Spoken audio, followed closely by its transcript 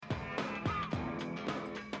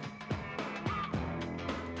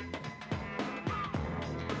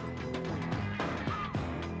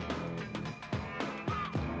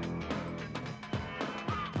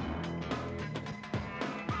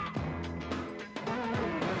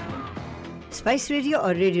Spice radio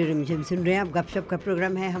और radio रिमझिम सुन रहे हैं आप। गपशप का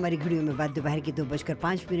प्रोग्राम है। हमारी घड़ियों में बाद दोपहर के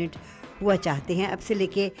 2:05 हुआ चाहते हैं। अब से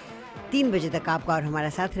लेके 3 बजे तक आपका और हमारा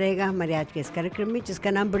साथ रहेगा हमारे आज के इस कार्यक्रम में,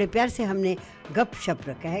 जिसका नाम बड़े प्यार से हमने गपशप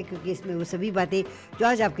रखा है, क्योंकि इसमें वो सभी बातें जो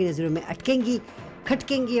आज आपकी नज़रों में अटकेंगी,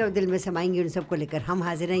 खटकेंगी और दिल में समाएंगी, उन सबको लेकर हम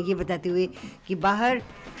हाजिर हैं, ये बताते हुए कि बाहर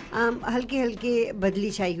हल्के हल्के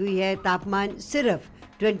बदली छाई हुई है। तापमान सिर्फ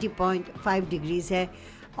 20.5 डिग्रीज़ है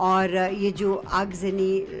और ये जो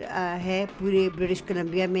आगजनी है पूरे ब्रिटिश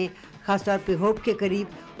कोलंबिया में, ख़ासतौर पे होप के करीब,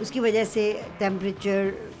 उसकी वजह से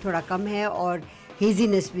टेम्परेचर थोड़ा कम है और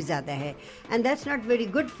हेजीनेस भी ज़्यादा है, and that's not very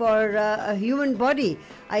good for a human body,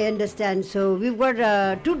 I understand. So we got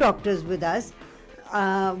 2 doctors with us.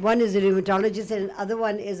 One is a rheumatologist and other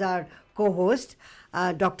one is our co-host.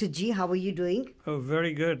 Dr. G, how are you doing? Oh,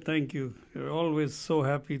 very good, thank you. We're always so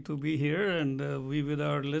happy to be here and we with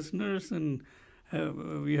our listeners, and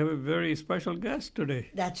we have a very special guest today.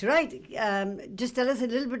 That's right. Just tell us a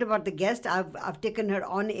little bit about the guest. I've taken her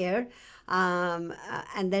on air,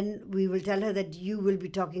 and then we will tell her that you will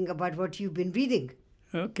be talking about what you've been reading.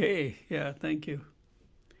 Okay, yeah, thank you.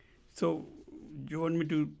 So, do you want me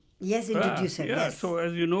to... Yes, introduce her. Yeah, yes. so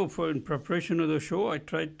as you know, in preparation of the show, I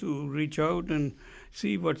tried to reach out and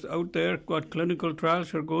see what's out there, what clinical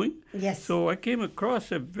trials are going. Yes. So I came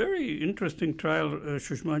across a very interesting trial,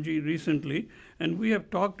 Shushma ji, recently, and we have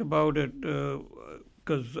talked about it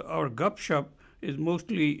because our Gupshup is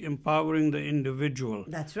mostly empowering the individual.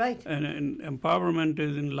 That's right. And empowerment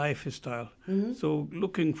is in lifestyle. Mm-hmm. So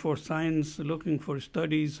looking for science, looking for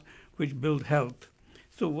studies which build health.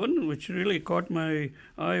 So one which really caught my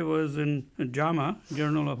eye was in JAMA,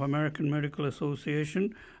 Journal of American Medical Association,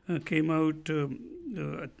 came out,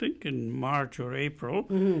 I think in March or April,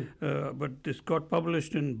 mm-hmm. But this got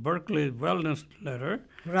published in Berkeley's Wellness Letter.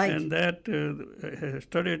 Right. And that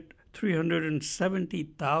studied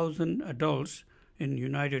 370,000 adults in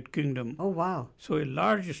United Kingdom. Oh, wow. So a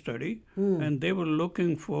large study, and they were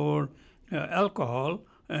looking for alcohol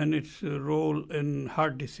and its role in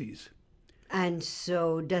heart disease. And so,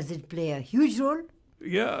 does it play a huge role?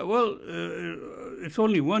 Yeah, well, it's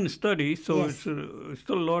only one study, so Yes. It's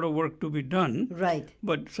still a lot of work to be done. Right.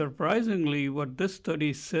 But surprisingly, what this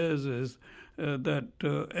study says is that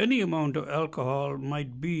any amount of alcohol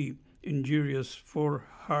might be injurious for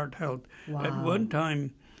heart health. Wow. At one time,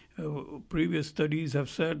 previous studies have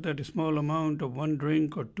said that a small amount of 1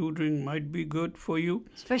 drink or 2 drink might be good for you.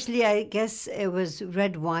 Especially, I guess it was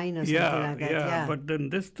red wine or something like that. Yeah, but then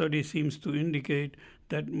this study seems to indicate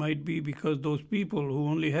that might be because those people who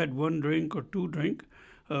only had 1 drink or 2 drink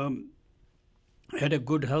had a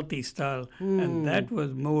good healthy style, and that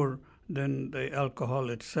was more than the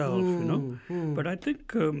alcohol itself, you know. But I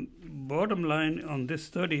think bottom line on this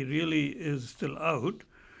study really is still out.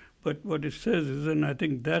 But what it says is, and I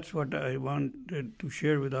think that's what I wanted to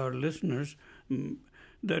share with our listeners,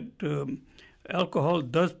 that alcohol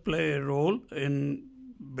does play a role in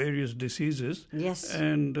various diseases. Yes.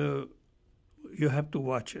 And you have to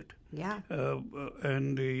watch it. Yeah.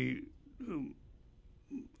 And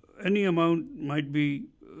any amount might be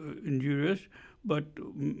injurious, but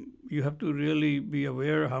you have to really be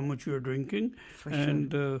aware how much you're drinking. For and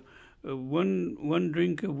sure. One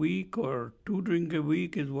drink a week or 2 drink a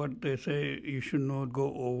week is what they say you should not go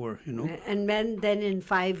over, you know. And then in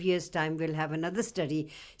 5 years' time, we'll have another study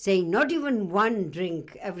saying not even 1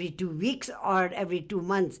 drink every 2 weeks or every 2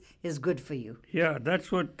 months is good for you. Yeah,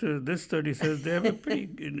 that's what this study says. They have a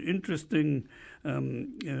pretty interesting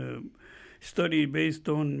study based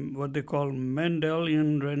on what they call Mendelian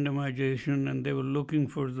randomization, and they were looking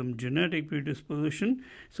for some genetic predisposition.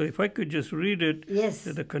 So if I could just read it, Yes.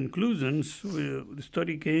 The conclusions, the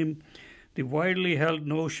study came, the widely held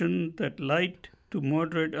notion that light to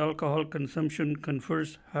moderate alcohol consumption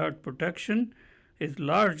confers heart protection is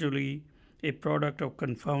largely a product of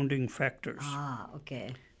confounding factors. Ah, okay.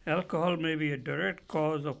 Alcohol may be a direct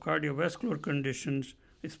cause of cardiovascular conditions,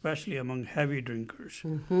 especially among heavy drinkers.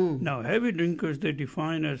 Mm-hmm. Now, heavy drinkers, they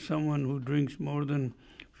define as someone who drinks more than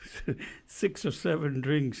 6 or 7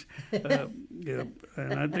 drinks. Yeah,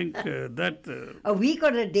 and I think that... a week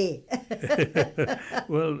or a day?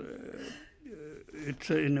 Well,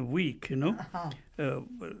 it's in a week, you know.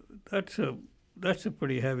 That's a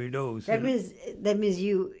pretty heavy dose. That means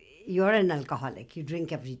you're an alcoholic. You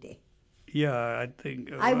drink every day. Yeah, I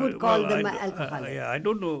think... I would call them an alcoholic. Yeah, I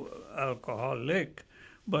don't know alcoholic,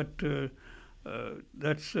 but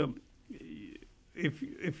that's...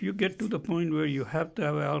 if you get to the point where you have to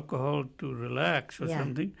have alcohol to relax or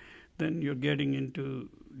something, then you're getting into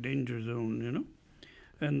danger zone, you know.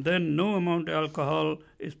 And then no amount of alcohol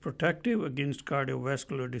is protective against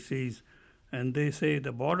cardiovascular disease. And they say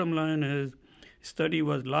the bottom line is study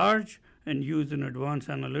was large and used an advanced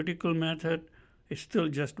analytical method. It's still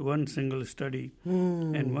just one single study,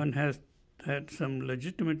 and one has had some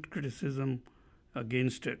legitimate criticism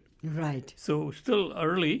against it. Right. So still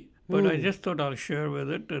early, but I just thought I'll share with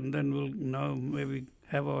it, and then we'll now maybe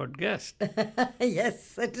have our guest. Yes,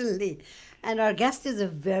 certainly. And our guest is a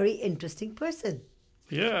very interesting person.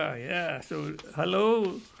 Yeah. So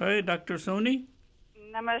hello. Hi, Dr. Soni.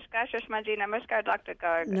 Namaskar, Shushma ji. Namaskar, Dr.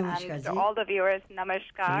 Garg. Namaskar And ji. to all the viewers,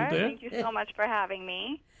 namaskar. there? Thank you so much for having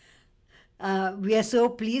me. We are so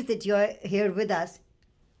pleased that you're here with us.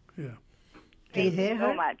 Yeah. Can you hear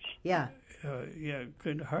her? So much. Yeah. Yeah,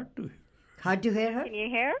 kind of hard to hear. Hard to hear her? Can you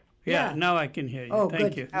hear? Yeah, now I can hear you. Oh,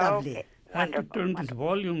 Thank good. you. Lovely. Okay. I have to Wonderful. turn this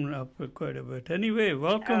volume up quite a bit. Anyway,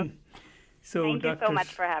 welcome. So Thank you so much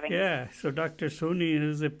for having me. Yeah, so Dr. Soni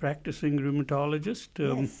is a practicing rheumatologist,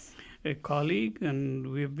 Yes. a colleague, and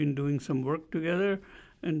we have been doing some work together.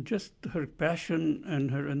 And just her passion and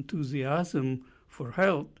her enthusiasm for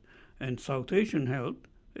health and South Asian health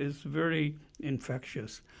is very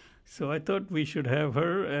infectious. So I thought we should have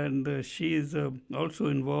her, and she is also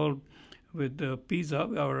involved with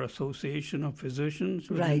PISA, our Association of Physicians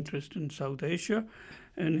with Right. interest in South Asia,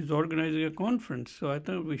 and is organizing a conference. So I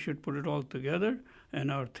thought we should put it all together. And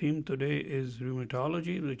our theme today is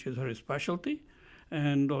rheumatology, which is her specialty,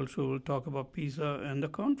 and also we'll talk about PISA and the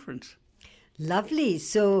conference. Lovely.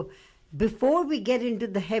 So before we get into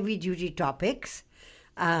the heavy duty topics,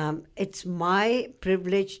 it's my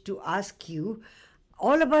privilege to ask you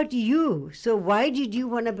all about you. So why did you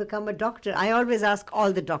want to become a doctor? I always ask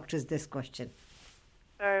all the doctors this question.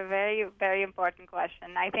 So a very, very important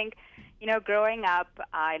question. I think, growing up,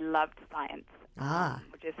 I loved science.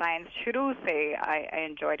 Which is science. Shuru se, I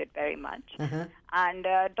enjoyed it very much. And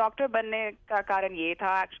doctor banne ka karan ye tha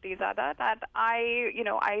actually zyada that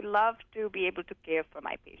I love to be able to care for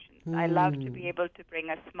my patients. I love to be able to bring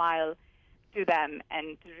a smile to them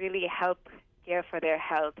and to really help care for their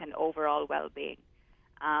health and overall well-being.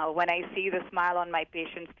 When I see the smile on my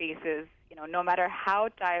patients' faces, no matter how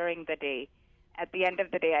tiring the day, at the end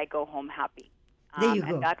of the day, I go home happy. There you go.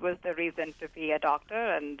 And that was the reason to be a doctor,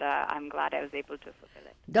 and I'm glad I was able to fulfill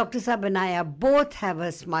it. Dr. Saab and I both have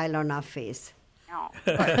a smile on our face. Oh,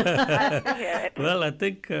 glad to hear it. Well, I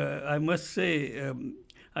think I must say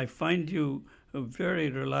I find you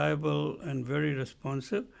very reliable and very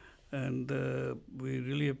responsive, and we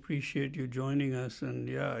really appreciate you joining us.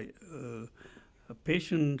 And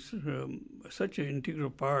patients such an integral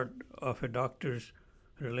part of a doctor's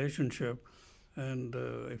relationship, and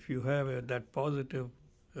if you have that positive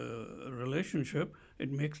relationship,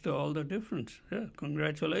 it makes all the difference. Yeah,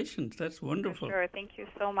 congratulations. That's wonderful. Sure. Thank you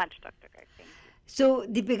so much, Dr. Garg. Thank you. So,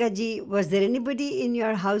 Dipekka ji, was there anybody in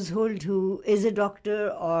your household who is a doctor,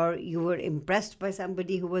 or you were impressed by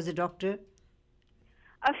somebody who was a doctor?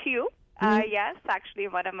 A few. Yes, actually,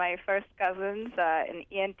 one of my first cousins, an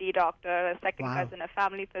ENT doctor, a second cousin, a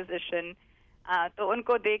family physician. तो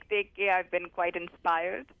उनको देख के I've been quite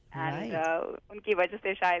inspired, and उनकी वजह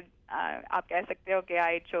से शायद आप कह सकते हो कि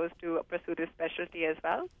I chose to pursue this specialty as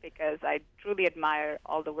well, because I truly admire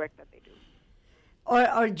all the work that they do.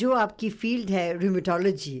 और जो आपकी फील्ड है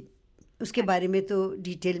rheumatology, उसके बारे में तो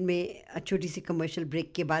डिटेल में छोटी सी कमर्शियल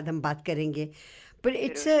ब्रेक के बाद हम बात करेंगे. But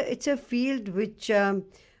it's a field which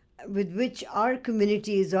with which our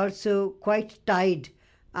community is also quite tied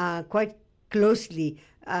quite closely.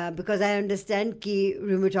 Because I understand कि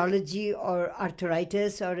rheumatology और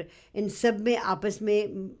arthritis और इन सब में आपस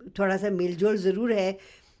में थोड़ा सा मेलजोल ज़रूर है,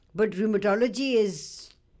 but rheumatology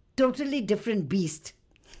is totally different beast.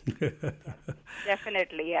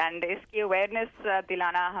 Definitely, and इसकी awareness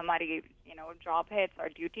दिलाना हमारी job है, it's our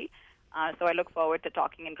duty. So I look forward to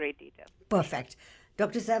talking in great detail. Perfect.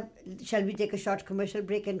 Dr. Saab, shall we take a short commercial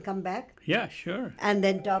break and come back? Yeah, sure. And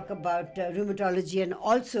then talk about rheumatology and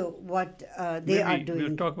also what they are doing.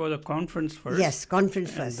 We'll talk about the conference first. Yes,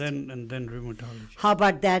 conference first. And then rheumatology. How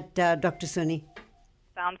about that, Dr. Soni?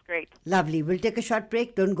 Sounds great. Lovely. We'll take a short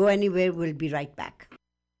break. Don't go anywhere. We'll be right back.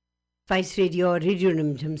 Spice radio और radio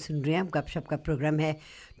हम सुन रहे हैं. गपशप का programme है.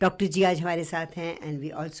 Doctor जी आज हमारे साथ हैं, and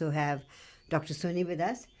we also have Dr. Soni with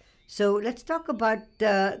us. So let's talk about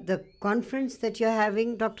the conference that you're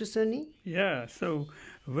having, Dr. Soni. Yeah, so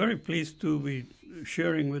very pleased to be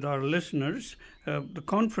sharing with our listeners. The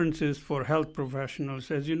conference is for health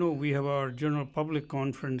professionals. As you know, we have our general public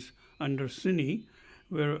conference under CINI,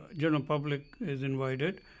 where general public is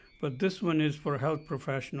invited. But this one is for health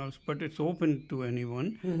professionals, but it's open to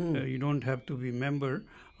anyone. You don't have to be a member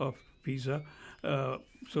of PISA.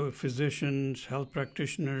 So physicians, health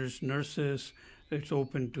practitioners, nurses, it's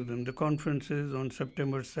open to them. The conference is on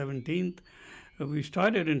September 17th. We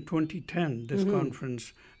started in 2010, this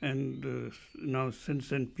conference, and now since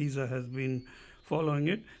then PISA has been following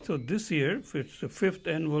it. So this year, it's the 5th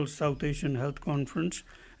Annual South Asian Health Conference,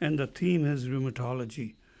 and the theme is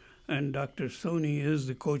rheumatology. And Dr. Soni is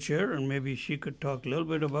the co-chair, and maybe she could talk a little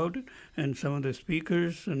bit about it, and some of the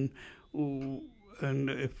speakers, and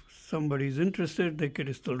if somebody's interested, they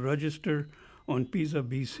could still register on PISA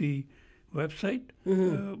BC website,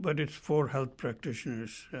 but it's for health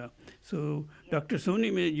practitioners. So, Dr.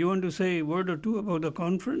 Soni, you want to say a word or two about the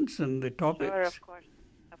conference and the topics? Sure, of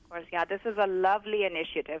course. Yeah, this is a lovely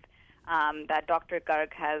initiative that Dr.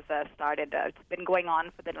 Garg has started. It's been going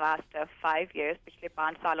on for the last 5 years. पिछले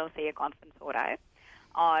 5 सालों से ये conference हो रहा है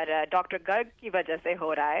और Dr. Garg की वजह से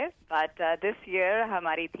हो रहा है. But this year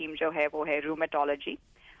हमारी theme जो है वो है rheumatology.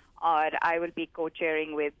 और I will be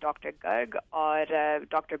co-chairing with Dr. Garg और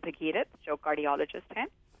Dr. Bhagirat जो cardiologist हैं.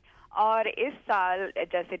 और इस साल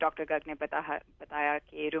जैसे Dr. Garg ने बताया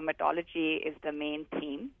कि rheumatology is the main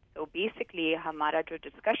theme. So basically हमारा जो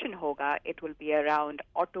discussion होगा, it will be around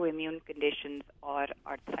autoimmune conditions और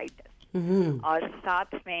arthritis. और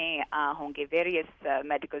साथ में होंगे various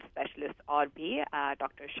medical specialists और भी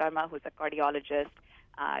Dr. Sharma who's a cardiologist,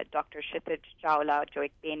 Dr. Kshitij Chawla जो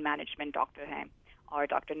एक pain management doctor हैं, or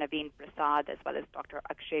Dr. Naveen Prasad, as well as Dr.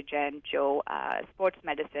 Akshay Jain, जो sports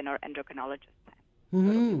medicine or endocrinologist हैं. So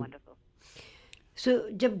it'll be wonderful. So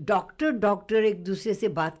जब doctor एक दूसरे से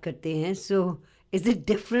बात करते हैं, so is it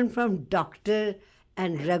different from doctor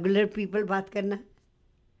and regular people बात करना?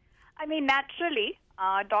 I mean, naturally,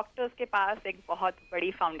 doctors के पास एक बहुत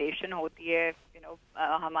बड़ी foundation होती है. You know,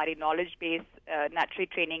 हमारी knowledge base naturally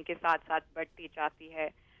training के साथ साथ बढ़ती जाती है.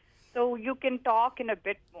 So you can talk in a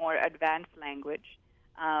bit more advanced language.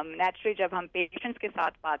 Naturally, जब हम patients के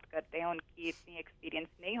साथ बात करते हैं, उनकी इतनी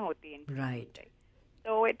experience नहीं होती है. Right.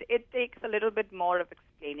 So it takes a little bit more of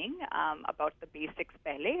explaining about the basics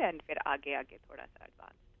पहले, and फिर आगे थोड़ा सा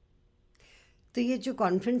advanced. तो ये जो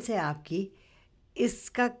conference है आपकी,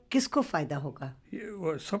 इसका किसको फायदा होगा?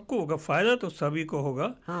 सबको होगा. फायदा तो सभी को होगा.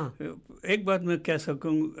 एक बात मैं कह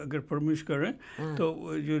सकूं अगर परमिश करें,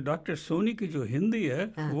 तो जो डॉक्टर सोनी की जो हिंदी है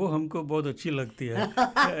वो हमको बहुत अच्छी लगती है.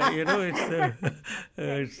 You know,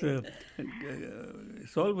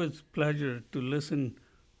 it's always pleasure to listen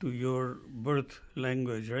to your birth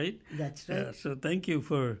language, right? That's right. So thank you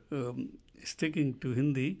for sticking to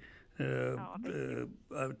Hindi.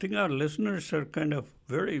 I think our listeners are kind of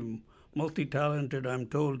very multi-talented. I'm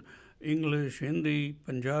told English, Hindi,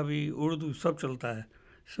 Punjabi, Urdu सब चलता है.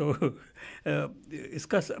 So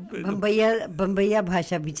इसका बम्बैया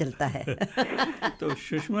भाषा भी चलता है. तो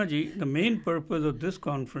Shushma ji, the main purpose of this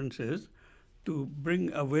conference is to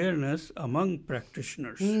bring awareness among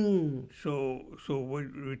practitioners. So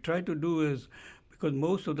what we try to do is, because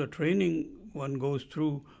most of the training one goes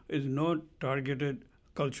through is not targeted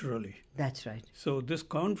culturally. That's right. So this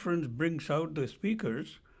conference brings out the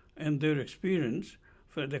speakers and their experience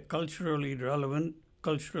for the culturally relevant,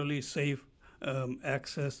 culturally safe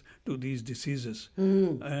access to these diseases.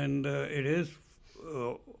 And it is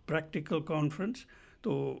a practical conference.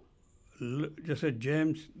 So जैसे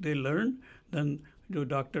James they learn, then जो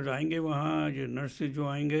doctor आएंगे वहाँ, जो nurses जो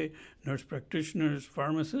आएंगे, nurse practitioners,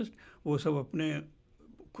 pharmacist, वो सब अपने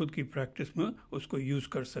खुद की प्रैक्टिस में उसको यूज़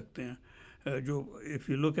कर सकते हैं. जो if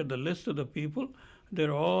you look at the list of the people,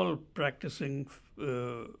 they're all practicing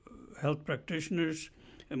health practitioners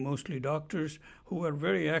and mostly doctors who are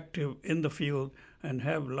very active in the field and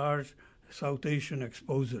have large South Asian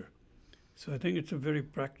exposure. So I think it's a very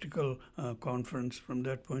practical conference from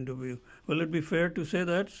that point of view. Will it be fair to say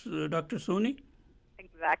that, Dr. Soni?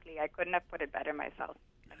 Exactly. I couldn't have put it better myself.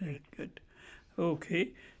 Agreed. Good.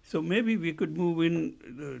 Okay. So maybe we could move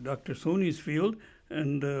in Dr. Soni's field,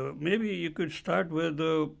 and maybe you could start with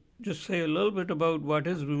just say a little bit about what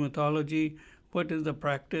is rheumatology, what is the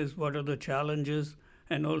practice, what are the challenges,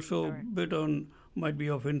 and also a bit on, might be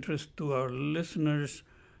of interest to our listeners,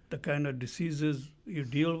 the kind of diseases you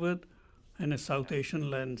deal with in a South Asian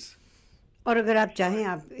lens. और अगर आप चाहें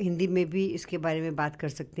आप हिंदी में भी इसके बारे में बात कर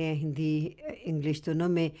सकते हैं. हिंदी इंग्लिश दोनों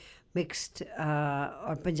में मिक्स्ड,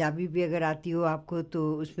 और पंजाबी भी अगर आती हो आपको तो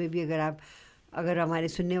उसमें भी अगर हमारे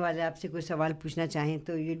सुनने वाले आपसे कोई सवाल पूछना चाहें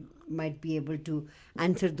तो you might be able to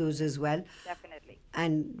answer those as well. Definitely.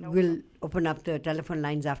 And we'll open up the telephone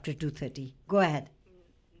lines after 2:30. Go ahead.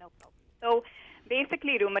 No problem. So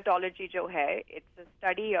basically rheumatology जो है, it's a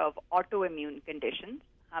study of autoimmune conditions.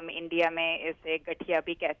 हम India में इसे गठिया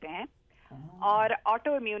भी कहते हैं. और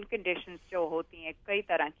autoimmune conditions जो होती हैं कई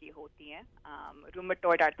तरह की होती हैं.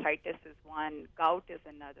 Rheumatoid arthritis is one, gout is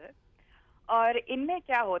another. और इनमें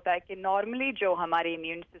क्या होता है कि नॉर्मली जो हमारी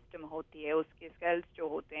इम्यून सिस्टम होती है उसके सेल्स जो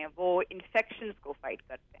होते हैं वो इन्फेक्शंस को फाइट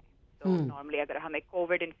करते हैं. तो नॉर्मली अगर हमें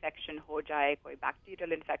कोविड इन्फेक्शन हो जाए, कोई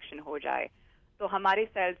बैक्टीरियल इन्फेक्शन हो जाए, तो हमारे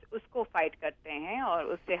सेल्स उसको फाइट करते हैं और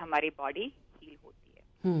उससे हमारी बॉडी हील होती है.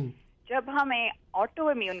 जब हमें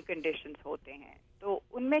ऑटो इम्यून कंडीशंस होते हैं तो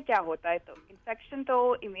उनमें क्या होता है, तो इन्फेक्शन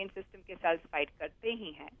तो इम्यून सिस्टम के सेल्स फाइट करते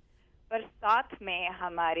ही हैं, पर साथ में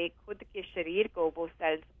हमारे खुद के शरीर को वो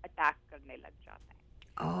सेल्स अटैक करने लग जाते हैं.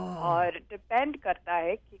 और डिपेंड करता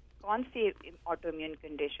है कि कौन सी ऑटो इम्यून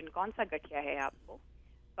कंडीशन, कौन सा गठिया है आपको.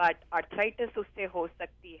 बट आर्थराइटिस उससे हो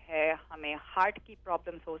सकती है, हमें हार्ट की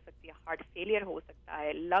प्रॉब्लम्स हो सकती है, हार्ट फेलियर हो सकता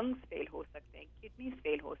है, लंग्स फेल हो सकते हैं, किडनीज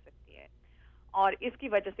फेल हो सकती है. और इसकी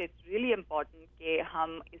वजह से इट्स रियली इम्पोर्टेंट कि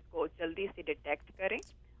हम इसको जल्दी से डिटेक्ट करें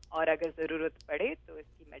और अगर ज़रूरत पड़े तो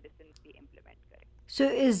इसकी मेडिसिन भी इम्प्लीमेंट करें. So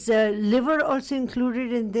is liver also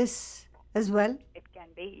included in this as well? It can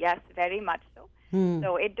be, yes, very much so.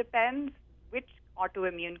 So it depends which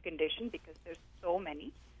autoimmune condition, because there's so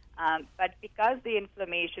many. But because the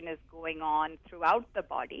inflammation is going on throughout the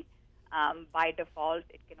body, by default,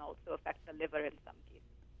 it can also affect the liver in some cases.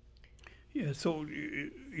 Yeah, so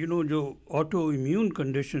जो autoimmune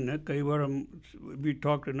condition है, कई बार we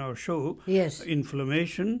talked in our show. Yes.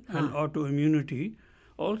 Inflammation and autoimmunity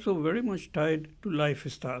also very much tied to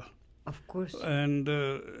lifestyle. Of course. And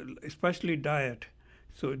especially diet.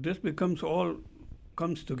 So this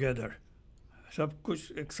comes together. सब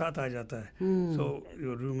कुछ एक साथ आ जाता है. So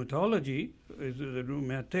your rheumatology is the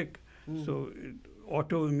rheumatic. So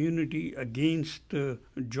autoimmunity against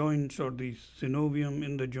joints or the synovium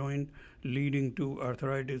in the joint leading to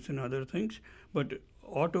arthritis and other things. But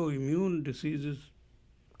autoimmune diseases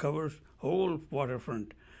covers whole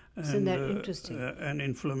waterfront. Isn't that interesting? And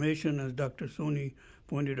inflammation, as Dr. Soni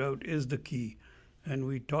pointed out, is the key. And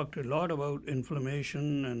we talked a lot about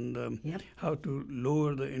inflammation and how to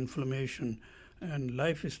lower the inflammation. And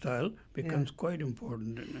lifestyle becomes quite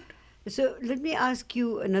important in it. So let me ask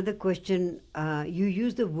you another question. You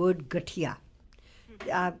use the word गठिया.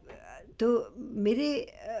 तो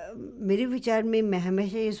मेरे विचार में मैं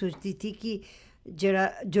हमेशा ये सोचती थी कि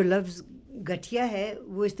जो लफ्ज़ गठिया है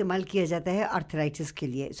वो इस्तेमाल किया जाता है आर्थराइटिस के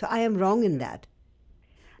लिए. So I am wrong in that.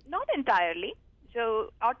 Not entirely. जो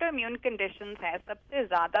autoimmune conditions हैं सबसे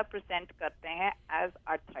ज़्यादा प्रेजेंट करते हैं as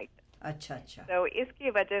arthritis. अच्छा. तो इसकी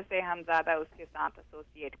वजह से हम ज़्यादा उसके साथ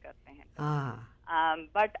एसोसिएट करते हैं.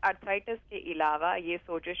 बट आर्थराइटिस के अलावा ये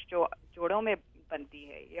सोजिश जो जोड़ों में बनती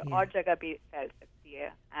है ये और जगह भी फैल सकती है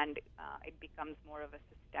and it becomes more of a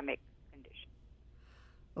systemic condition.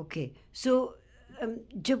 Okay. So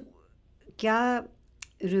जब क्या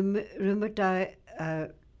रूमेटॉइड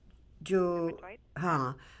जो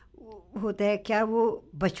होता है, क्या वो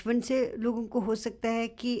बचपन से लोगों को हो सकता है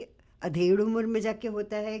कि अधेड़ उम्र में जाके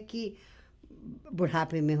होता है कि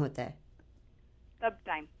बुढ़ापे में होता है? सब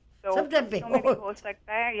टाइम हो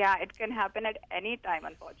सकता है. या it can happen at any time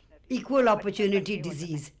unfortunately. Equal opportunity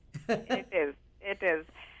disease. It is.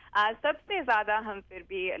 सबसे ज्यादा हम फिर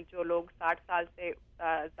भी जो लोग 60 साल से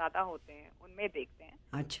ज्यादा होते हैं उनमें देखते हैं.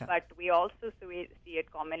 अच्छा. But we also see it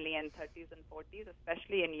commonly in 30s and 40s,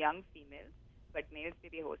 especially in young females. But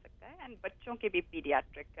males भी हो सकता है एंड बच्चों के भी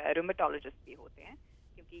पीडियाट्रिक रूमेटोलॉजिस्ट भी होते हैं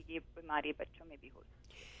क्योंकि ये बीमारी बच्चों में भी हो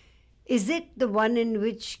सकती है. Is it the one in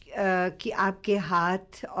which कि आपके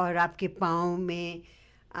हाथ और आपके पाँव में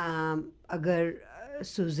अगर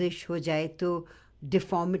सूजिश हो जाए तो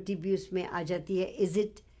डिफॉर्मिटी भी उसमें आ जाती है? Is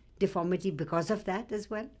it deformity because of that as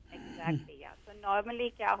well? Exactly, yeah. So normally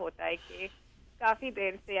क्या होता है कि काफ़ी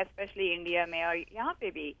देर से स्पेशली इंडिया में और यहाँ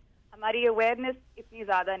पे भी हमारी अवेयरनेस इतनी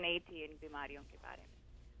ज़्यादा नहीं थी इन बीमारियों के बारे में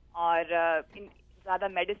और ज़्यादा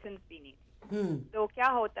मेडिसिन भी नहीं थी. तो क्या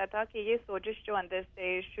होता था कि ये सोजिश जो अंदर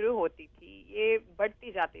से शुरू होती थी ये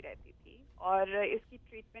बढ़ती जाती रहती थी और इसकी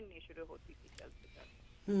ट्रीटमेंट नहीं शुरू होती थी जल्द से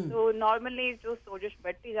जल्द. तो नॉर्मली जो सोजिश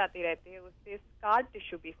बढ़ती जाती रहती है उससे स्कार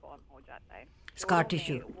टिश्यू भी फॉर्म हो जाता है. स्कार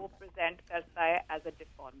टिश्यू वो प्रेजेंट करता है एज अ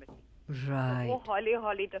डिफॉर्मिटी. राइट. वो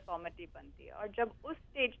हौली डिफॉर्मिटी बनती है और जब उस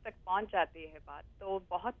स्टेज तक पहुंच जाती है बात तो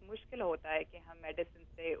बहुत मुश्किल होता है कि हम मेडिसिन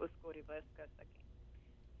से उसको रिवर्स कर सकें.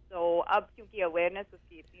 तो अब क्योंकि अवेयरनेस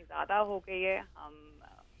उसकी इतनी ज़्यादा हो गई है, हम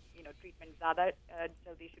ट्रीटमेंट ज़्यादा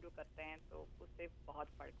जल्दी शुरू करते हैं तो उससे बहुत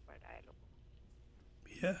फ़र्क पड़ रहा है लोगों को.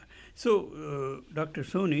 Yeah. So, Dr.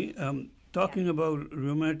 Soni, talking about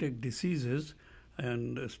rheumatic diseases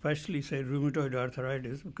and especially say rheumatoid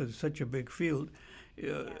arthritis because it's such a big field,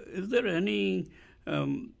 is there any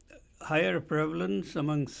higher prevalence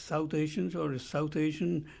among South Asians or is South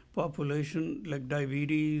Asian population like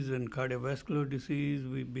diabetes and cardiovascular disease?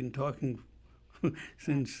 We've been talking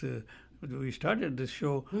since we started this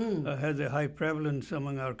show, has a high prevalence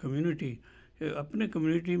among our community. अपने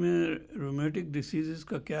community में rheumatic disease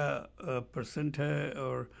का क्या percent है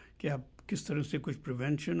और क्या किस तरह से कुछ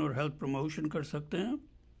प्रिवेंशन और हेल्थ प्रमोशन कर सकते हैं?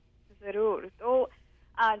 ज़रूर। तो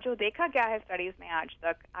जो देखा गया है स्टडीज़ में आज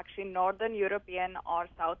तक, एक्चुअली नॉर्दर्न यूरोपियन और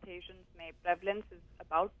साउथ एशियंस में prevalence is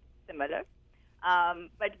about similar,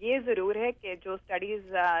 but ये ज़रूर है कि जो स्टडीज़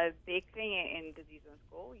देख रही हैं इन डिजीज़ों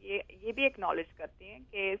को, ये भी एक्नॉलेज करती हैं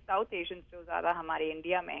कि साउथ एशियंस जो ज़्यादा हमारे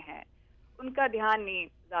इंडिया में हैं, उनका ध्यान नहीं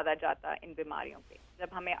ज़्यादा जाता इन बीमारियों पे। जब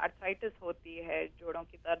हमें आर्थराइटिस होती है, जोड़ों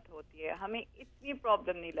की दर्द होती है, हमें इतनी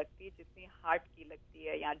प्रॉब्लम नहीं लगती जितनी हार्ट की लगती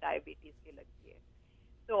है या डायबिटीज़ की लगती है।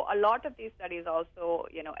 So a lot of these studies also,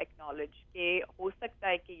 acknowledge कि हो सकता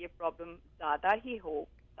है कि ये प्रॉब्लम ज़्यादा ही हो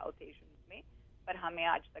साउथ एशियंस में, पर हमें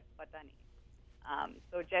आज तक पता नहीं।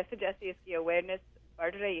 तो जैसे जैसे इसकी अवेयरनेस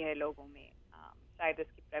बढ़ रही है लोगों में, शायद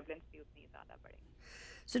इसकी प्रेवलेंस भी उतनी ज़्यादा बढ़ेगी।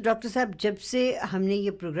 सो डॉक्टर साहब, जब से हमने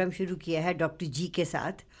ये प्रोग्राम शुरू किया है डॉक्टर जी के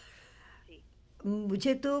साथ,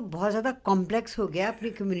 मुझे तो बहुत ज़्यादा कॉम्प्लेक्स हो गया अपनी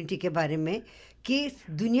कम्युनिटी के बारे में कि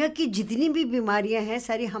दुनिया की जितनी भी बीमारियां हैं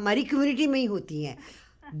सारी हमारी कम्युनिटी में ही होती हैं।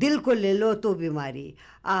 दिल को ले लो तो बीमारी,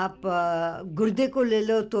 आप गुर्दे को ले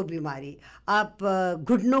लो तो बीमारी, आप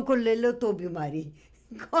घुटनों को ले लो तो बीमारी।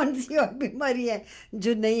 कौन सी और बीमारी है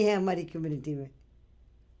जो नहीं है हमारी कम्युनिटी में?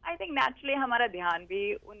 आई थिंक नेचुरली हमारा ध्यान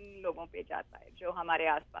भी उन लोगों पे जाता है जो हमारे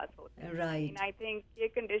आसपास होते हैं। राइट। आई थिंक ये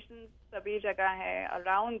कंडीशन सभी जगह है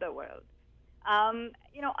around the world.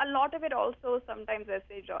 A lot of it also sometimes,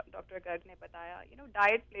 ऐसे डॉक्टर गर्ग ने बताया,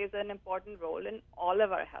 diet plays an important role in all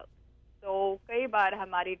of our health. तो कई बार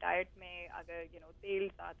हमारी डाइट में अगर तेल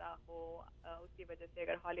ज़्यादा हो, उसकी वजह से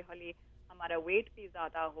अगर हौली हौली हमारा वेट भी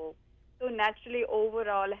ज़्यादा हो, तो नेचुरली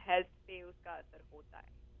ओवरऑल हेल्थ पे उसका असर होता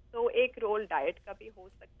है। तो एक रोल डाइट का भी हो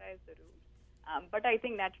सकता है ज़रूर, बट आई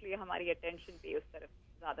थिंक नेचुरली हमारी अटेंशन भी उस तरफ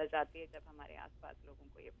ज़्यादा जाती है जब हमारे आसपास लोगों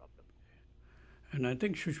को ये प्रॉब्लम हो। And I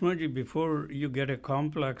think, Shushma ji, before you get a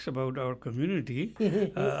complex about our community,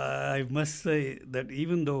 I must say that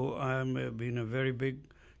even though I am been a very big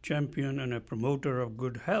champion and a promoter of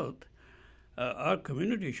good health, our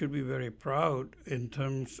community should be very proud in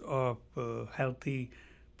terms of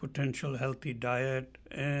potential healthy diet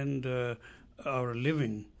and our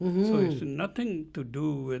living. So it's nothing to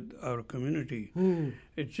do with our community.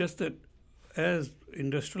 It's just that as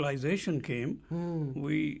industrialization came,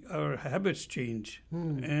 our habits change,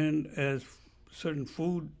 and as certain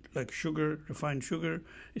food like sugar, refined sugar,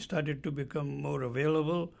 started to become more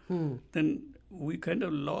available, then we kind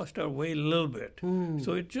of lost our way a little bit.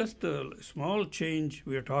 So it's just a small change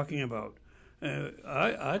we are talking about.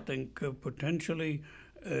 I think potentially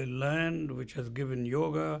a land which has given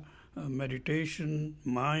yoga, meditation,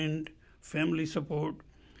 mind, family support,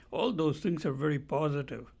 all those things are very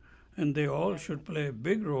positive. And they all should play a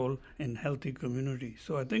big role in healthy community.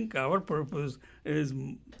 So I think our purpose is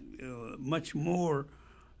much more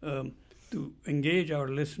to engage our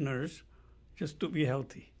listeners just to be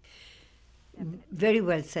healthy. Very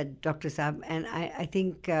well said, Dr. Saab. And I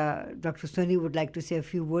think Dr. Soni would like to say a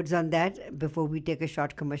few words on that before we take a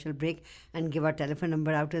short commercial break and give our telephone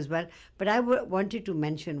number out as well. But I wanted to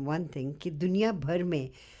mention one thing, कि दुनिया भर में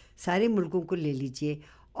सारे मुल्कों को ले लीजिए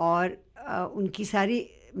और उनकी सारी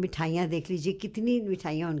मिठाइयाँ देख लीजिए, कितनी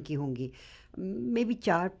मिठाइयाँ उनकी होंगी, मे बी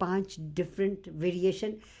 4-5 डिफरेंट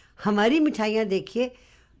वेरिएशन। हमारी मिठाइयाँ देखिए,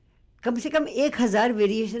 कम से कम 1000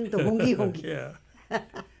 वेरिएशन तो होंगी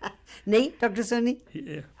नहीं doctor Soni?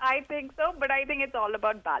 I think so, but I think it's all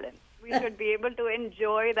about balance. We should be able to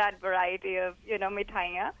enjoy that variety of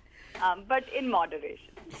मिठाइयाँ, but in moderation.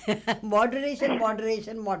 moderation.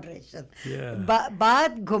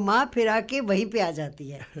 बात घुमा फिरा के वहीं पे आ जाती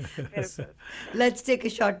है. Let's take a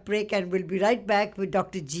short break and we'll be right back with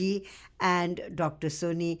Dr. G and Dr.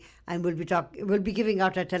 Soni, and we'll be giving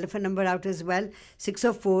out our telephone number out as well,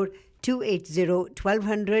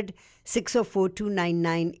 604-280-1200,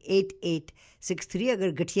 604-299-8863.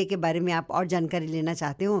 अगर गठिया के बारे में आप और जानकारी लेना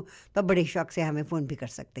चाहते हो तो बड़े शौक से हमें फ़ोन भी कर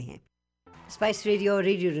सकते हैं. स्पाइस रेडियो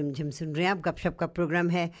रिमझिम सुन रहे हैं आप. गपशप का प्रोग्राम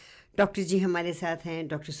है. डॉक्टर जी हमारे साथ हैं,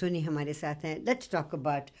 डॉक्टर सोनी हमारे साथ हैं. Let's talk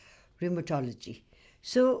about rheumatology.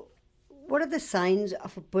 So what are the signs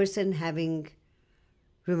of a person having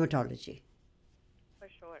rheumatology? For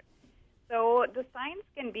sure. So the signs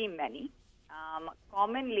can be many.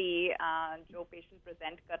 Commonly जो पेशेंट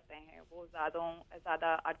प्रेजेंट करते हैं वो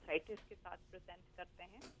ज़्यादा आर्थराइटिस के साथ प्रेजेंट करते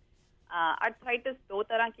हैं. आर्थराइटिस 2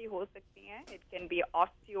 तरह की हो सकती हैं. इट कैन बी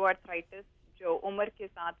ऑस्टियोआर्थराइटिस जो उम्र के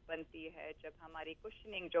साथ बनती है, जब हमारी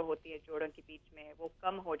कुशनिंग जो होती है जोड़ों के बीच में वो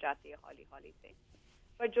कम हो जाती है हौली हौली से.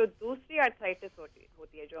 पर जो दूसरी आर्थराइटिस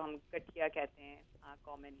होती है जो हम गठिया कहते हैं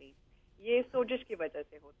कॉमनली, ये सोजिश की वजह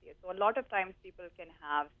से होती है. So a lot of times people can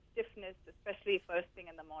have stiffness, especially first thing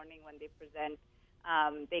in the morning when they present.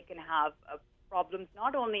 They can have problems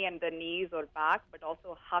not only in the knees or back, but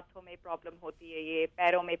also हाथों में problem होती है ये,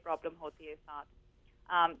 पैरों में problem होती है साथ.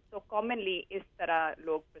 So commonly इस तरह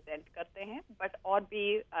लोग present करते हैं, but और भी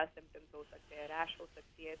symptoms हो सकते हैं, rash हो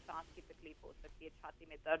सकती है, सांस की तकलीफ हो सकती है, छाती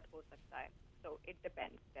में दर्द हो सकता है. So it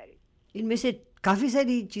depends, varies. इनमें से काफी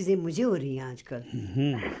सारी चीजें मुझे हो रही हैं आजकल.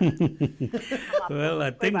 Well,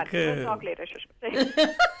 I think we'll talk later, Shushma.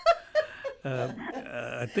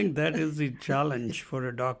 I think that is the challenge for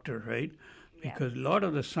a doctor, right? Because a lot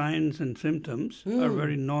of the signs and symptoms are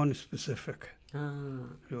very non-specific.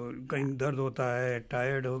 So, कहीं दर्द होता है,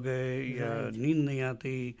 tired हो गए, या नींद नहीं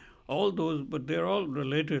आती, all those, but they're all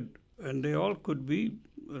related, and they all could be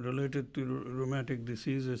related to rheumatic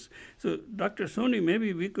diseases. So, Dr. Soni,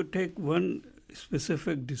 maybe we could take one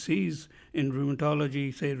specific disease in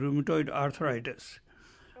rheumatology, say rheumatoid arthritis,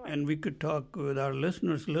 and we could talk with our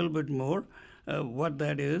listeners a little bit more what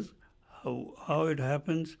that is, how it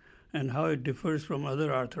happens, and how it differs from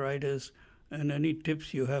other arthritis, and any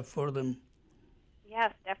tips you have for them.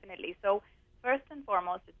 Yes, definitely. So first and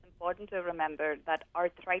foremost, it's important to remember that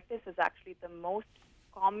arthritis is actually the most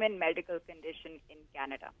common medical condition in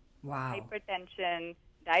Canada. Wow. Hypertension,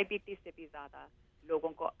 diabetes से भी ज़्यादा लोगों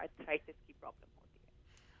को arthritis की problem होती है.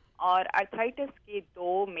 और arthritis की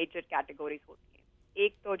दो major categories होती हैं.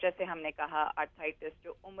 एक तो जैसे हमने कहा arthritis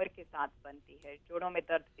जो उम्र के साथ बनती है. जोड़ों में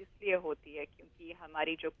दर्द इसलिए होती है क्योंकि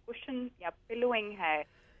हमारी जो cushion या pillowing है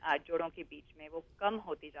जोड़ों के बीच में वो कम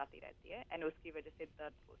होती जाती रहती है और उसकी वजह से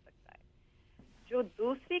दर्द हो सकता है. जो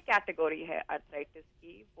दूसरी कैटेगरी है आर्थराइटिस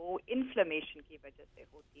की वो इन्फ्लेमेशन की वजह से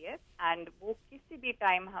होती है एंड वो किसी भी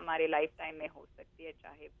टाइम हमारे लाइफ टाइम में हो सकती है,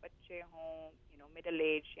 चाहे बच्चे हों, मिडिल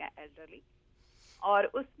एज या एल्डरली. और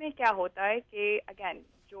उसमें क्या होता है कि अगेन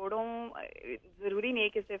जोड़ों ज़रूरी नहीं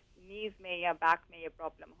कि सिर्फ नीज में या बैक में ये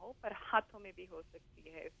प्रॉब्लम हो, पर हाथों में भी हो सकती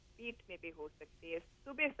है, पीठ में भी हो सकती है.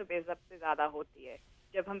 सुबह सुबह सबसे ज़्यादा होती है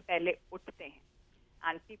जब हम पहले उठते हैं.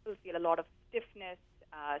 And people feel a lot of stiffness,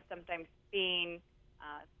 sometimes pain,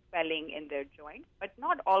 swelling in their joints, but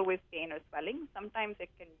not always pain or swelling. Sometimes it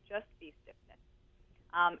can just be stiffness.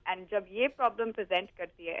 And जब ये problem present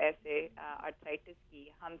करती है ऐसे arthritis की,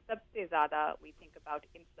 हम सबसे ज़्यादा we think about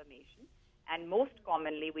inflammation, and most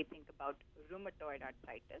commonly we think about rheumatoid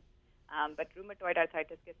arthritis. But rheumatoid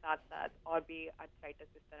arthritis के साथ साथ और भी arthritis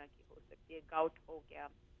इस तरह की हो सकती है, gout हो गया,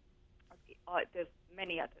 or there's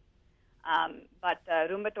many others. But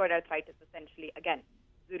rheumatoid arthritis essentially, again,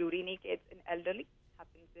 ज़रूरी नहीं कि it's in elderly,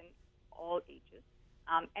 happens in all ages.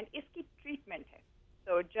 And इसकी treatment है.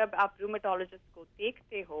 So जब आप rheumatologist को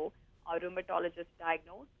देखते हो और rheumatologist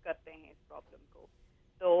diagnose करते हैं इस problem को,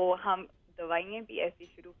 तो हम दवाइयाँ भी ऐसी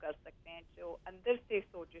शुरू कर सकते हैं जो अंदर से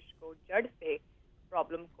सोजिश को, जड़ से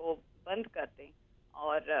problem को बंद कर दें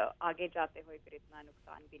और आगे जाते हुए फिर इतना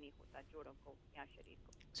नुकसान भी नहीं होता जोड़ों को या शरीर को.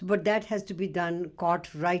 So, but that has to be done caught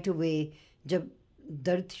right away. जब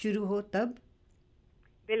दर्द शुरू हो तब?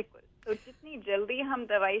 बिल्कुल. तो जितनी जल्दी हम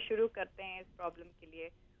दवाई शुरू करते हैं इस प्रॉब्लम के लिए,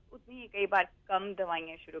 उतनी ही कई बार कम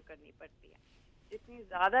दवाइयाँ शुरू करनी पड़ती हैं. जितनी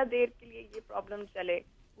ज़्यादा देर के लिए ये प्रॉब्लम चले,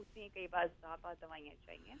 उतनी कई बार ज़्यादा दवाइयाँ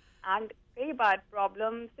चाहिए. एंड कई बार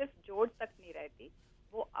प्रॉब्लम सिर्फ जोड़ तक नहीं रहती,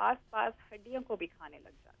 वो आसपास हड्डियों को भी खाने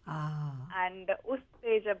लग जाती है. एंड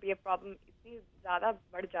उससे जब ये प्रॉब्लम इतनी ज़्यादा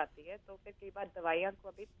बढ़ जाती है तो फिर कई बार दवाइयाँ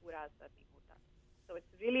को भी पूरा असर नहीं होता. So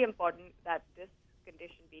it's really important that this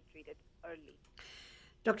condition be treated early.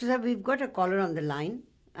 Dr. Sahab, we've got a caller on the line.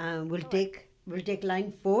 We'll take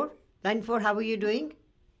line 4. Line 4, how are you doing?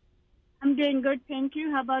 I'm doing good, thank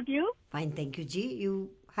you. How about you? Fine, thank you, Ji.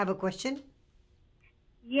 You have a question?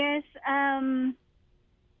 Yes.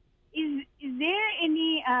 Is there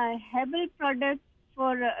any herbal products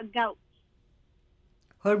for gout?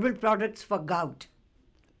 Herbal products for gout.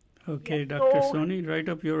 Okay, Yes, Dr. Soni, right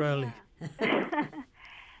up your alley.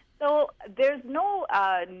 So there's no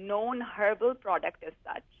known herbal product as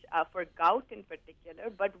such for gout in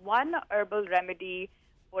particular, but one herbal remedy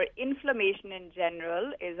for inflammation in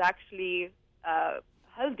general is actually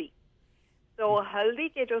haldi. So haldi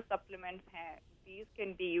ke jo supplements hain, these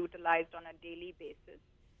can be utilized on a daily basis,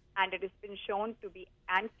 and it has been shown to be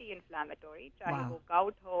anti-inflammatory, chahe wo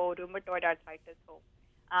gout ho, rheumatoid arthritis ho.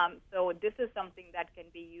 So this is something that can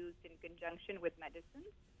be used in conjunction with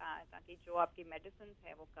medicines, ताकि जो आपकी medicines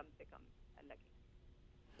है वो कम से कम लगे.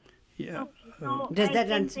 Yeah. Okay, so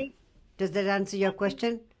Does that answer your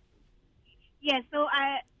question? Yes. So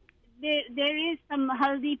there is some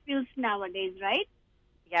haldi pills nowadays, right?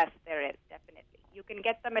 Yes, there is, definitely. You can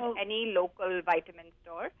get them at any local vitamin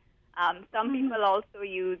store. Some people also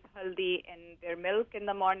use haldi in their milk in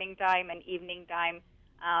the morning time and evening time.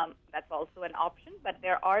 That's also an option. But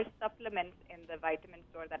there are supplements in the vitamin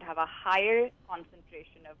store that have a higher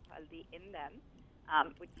concentration of haldi in them,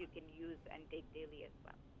 which you can use and take daily as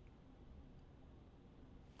well.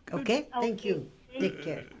 Okay, thank you. Take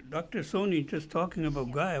care. Dr. Soni, just talking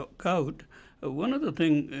about gout, one of the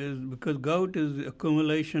things is because gout is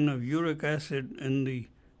accumulation of uric acid in the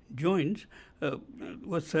joints,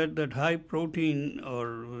 was said that high protein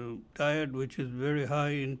or diet which is very high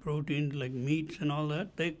in protein like meats and all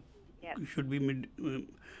that, they should be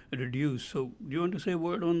reduced. So do you want to say a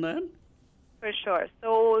word on that? For sure.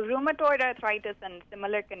 So rheumatoid arthritis and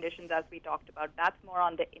similar conditions as we talked about, that's more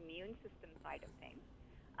on the immune system side of things.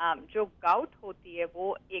 जो gout होती है वो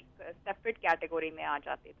एक separate category में आ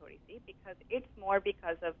जाती है थोड़ी सी, because it's more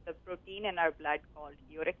because of the protein in our blood called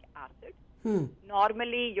uric acid.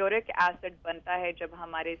 Normally uric acid बनता है जब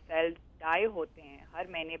हमारे cells die होते हैं. हर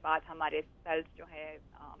महीने बाद हमारे cells जो है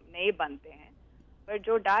नए बनते हैं, पर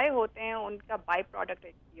जो die होते हैं उनका by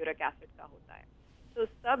product uric acid का होता है. तो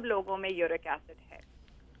सब लोगों में uric acid है,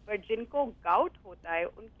 पर जिनको gout होता है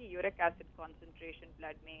उनकी uric acid concentration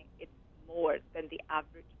blood में it's more than the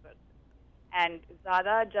average person. And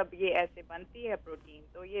ज़्यादा जब ये ऐसे बनती है प्रोटीन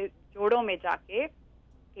तो ये जोड़ों में जाके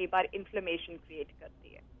कई बार इन्फ्लेमेशन क्रिएट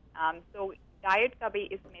करती है. So डाइट का भी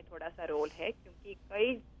इसमें थोड़ा सा रोल है, क्योंकि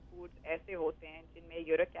कई फूड्स ऐसे होते हैं जिनमें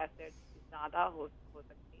यूरिक एसिड ज़्यादा हो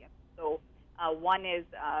सकती है. So one is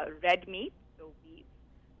red meat, so beef.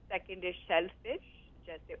 Second is shellfish,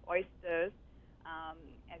 जैसे oysters,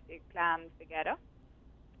 ऐसे clams वगैरह.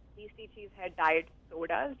 तीसरी चीज़ है डाइट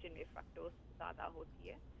सोडास जिनमें फ्रक्टोज ज़्यादा होती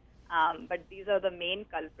है. But these are the main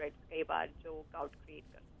culprits कई बार जो गाउट क्रिएट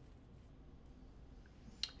करते हैं.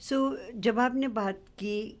 सो जब आपने बात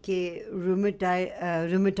की कि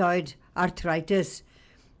रूमेटॉइड आर्थराइटिस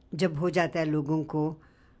जब हो जाता है लोगों को,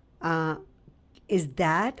 is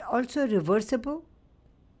that also reversible?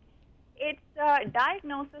 It's a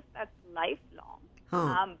diagnosis that's lifelong,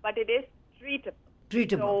 but it is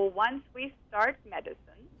treatable. So once we start medicine,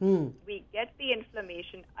 we get the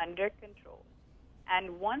inflammation under control.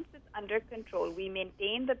 And once it's under control, we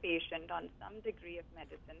maintain the patient on some degree of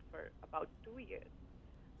medicine for about 2 years.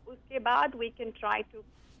 Uske baad, we can try to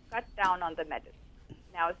cut down on the medicine.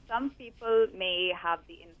 Now, some people may have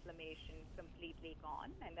the inflammation completely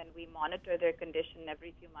gone, and then we monitor their condition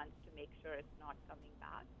every few months to make sure it's not coming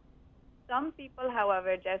back. Some people,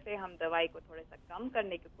 however, जैसे हम दवाई को थोड़ा सा कम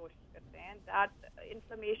करने की कोशिश करते हैं, that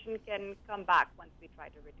inflammation can come back once we try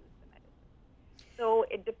to reduce the medicine. So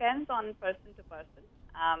it depends on person to person,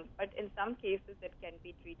 but in some cases it can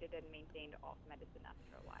be treated and maintained off medicine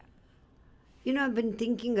after a while. You know, I've been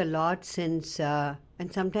thinking a lot since,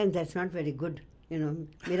 and sometimes that's not very good. You know,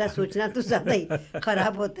 मेरा सोचना तो ज़्यादा ही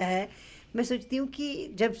ख़राब होता है. मैं सोचती हूँ कि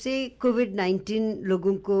जब से कोविड-19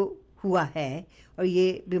 लोगों को हुआ है और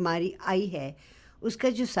ये बीमारी आई है, उसका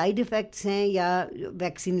जो साइड इफ़ेक्ट्स हैं या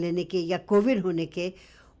वैक्सीन लेने के या कोविड होने के,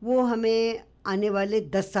 वो हमें आने वाले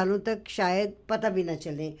 10 सालों तक शायद पता भी ना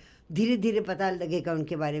चले. धीरे धीरे पता लगेगा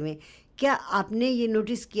उनके बारे में. क्या आपने ये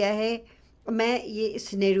नोटिस किया है? मैं ये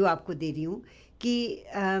सिनेरियो आपको दे रही हूँ कि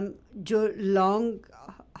जो लॉन्ग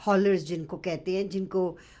हॉलर्स जिनको कहते हैं,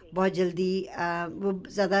 जिनको बहुत जल्दी वो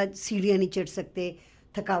ज़्यादा सीढ़ियाँ नहीं चढ़ सकते,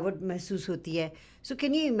 थकावट महसूस होती है. सो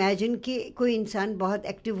कैन यू इमेजिन कि कोई इंसान बहुत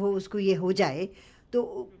एक्टिव हो, उसको ये हो जाए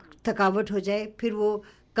तो थकावट हो जाए, फिर वो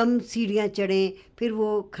कम सीढ़ियाँ चढ़ें, फिर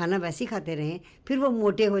वो खाना वैसे ही खाते रहें, फिर वो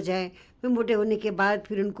मोटे हो जाएं, फिर मोटे होने के बाद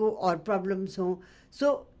फिर उनको और प्रॉब्लम्स हों.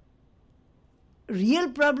 So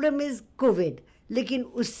real problem is Covid, लेकिन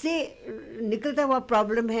उससे निकलता हुआ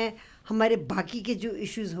प्रॉब्लम है हमारे बाकी के जो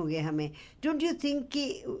इश्यूज होंगे हमें. डोंट यू थिंक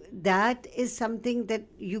कि that is something that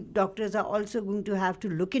you doctors are also going to have to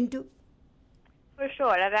look into? For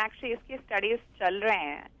sure. अब एक्चुअली इसकी स्टडीज चल रहे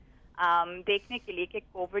हैं देखने के लिए कि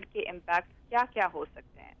कोविड के इम्पैक्ट क्या क्या हो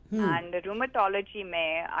सकते हैं. एंड रूमेटोलॉजी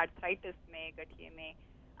में, आर्थराइटिस में, गठिए में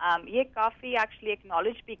ये काफ़ी एक्चुअली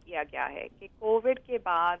एक्नॉलेज भी किया गया है कि कोविड के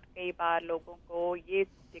बाद कई बार लोगों को ये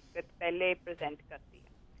दिक्कत पहले प्रेजेंट करती है.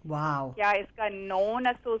 वाओ. क्या इसका नॉन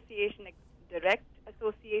एसोसिएशन, डायरेक्ट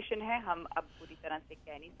एसोसिएशन है, हम अब पूरी तरह से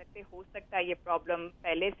कह नहीं सकते. हो सकता है ये प्रॉब्लम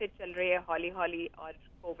पहले से चल रही है हौली हौली और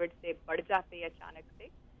कोविड से बढ़ जाते हैं अचानक से,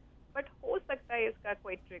 बट हो सकता है इसका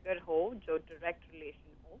कोई ट्रिगर हो जो डायरेक्ट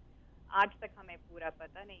रिलेशन हो. आज तक हमें पूरा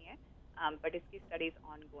पता नहीं है, बट इसकी स्टडीज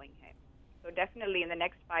ऑन गोइंग है. So definitely in the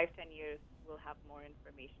next 5-10 years we'll have more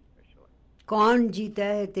information for sure. कौन जीता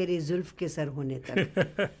है तेरे जुल्फ के सर होने तक?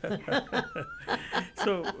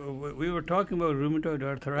 So we were talking about rheumatoid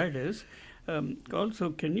arthritis. Also,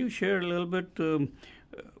 can you share a little bit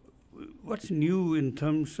what's new in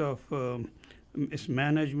terms of its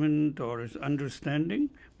management or its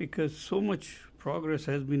understanding, because so much progress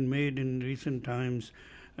has been made in recent times.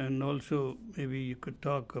 And also maybe you could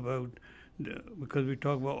talk about, because we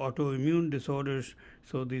talk about autoimmune disorders,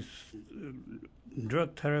 so this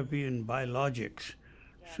drug therapy and biologics.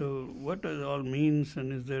 Yes. So what does it all means,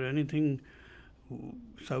 and is there anything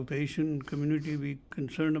South Asian community be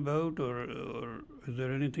concerned about, or is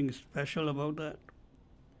there anything special about that?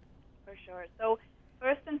 For sure. So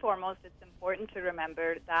first and foremost, it's important to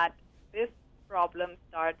remember that this problem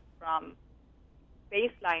starts from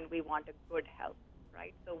baseline. We want a good health,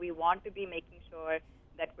 right? So we want to be making sure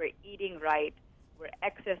that we're eating right, we're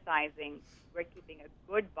exercising, we're keeping a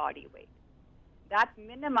good body weight. That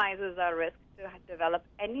minimizes our risk to develop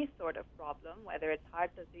any sort of problem, whether it's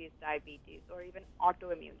heart disease, diabetes, or even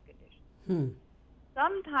autoimmune conditions.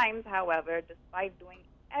 Sometimes, however, despite doing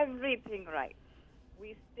everything right,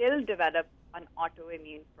 we still develop an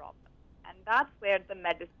autoimmune problem. And that's where the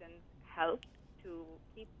medicines help to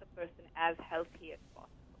keep the person as healthy as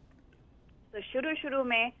possible. So shuru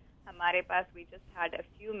mein hamare paas we just had a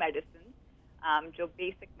few medicines, जो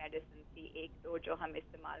basic medicine थी, एक दो जो हम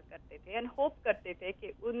इस्तेमाल करते थे and hope करते थे कि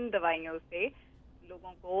उन दवाइयों से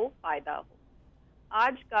लोगों को फायदा हो.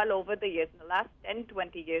 आजकल over the years, in the last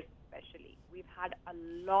 10-20 years especially, we've had a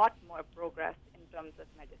lot more progress in terms of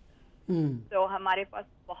medicine. So हमारे पास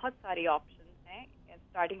बहुत सारी options हैं,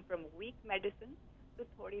 starting from weak medicine to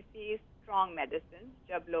थोड़ी सी strong medicine,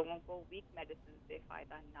 जब लोगों को weak medicine से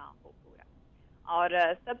फायदा ना हो पूरा. और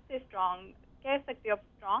सबसे strong कह सकते हो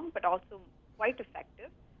strong but also quite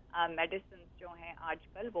effective medicines जो हैं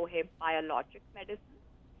आजकल वो है biologic medicines.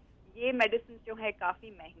 ये medicines जो है काफ़ी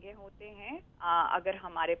महंगे होते हैं अगर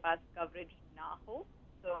हमारे पास coverage ना हो.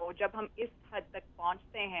 तो जब हम इस हद तक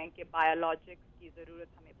पहुंचते हैं कि biologics की ज़रूरत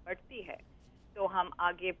हमें पड़ती है, तो हम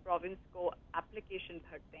आगे province को application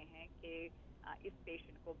भरते हैं कि इस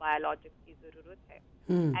patient को biologics की ज़रूरत है.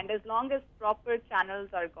 And as long as proper channels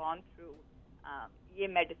are gone through, ये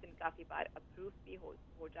मेडिसिन काफ़ी बार अप्रूव भी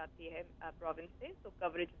हो जाती है प्रोविंस से, तो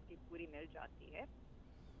कवरेज उसकी पूरी मिल जाती है.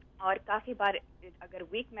 और काफ़ी बार अगर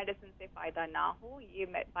वीक मेडिसिन से फ़ायदा ना हो, ये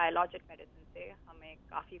बायोलॉजिक मेडिसिन से हमें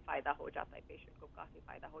काफ़ी फ़ायदा हो जाता है, पेशेंट को काफ़ी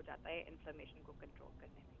फ़ायदा हो जाता है इन्फ्लेमेशन को कंट्रोल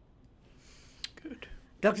करने में. Good.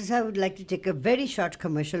 Dr. Sahib, would like to take a very short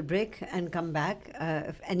commercial break and come back.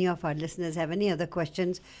 If any of our listeners have any other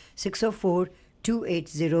questions,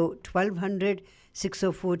 604-280-1200,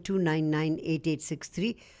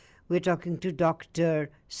 604-299-8863. We're talking to Dr.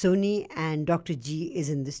 Soni and Dr. G is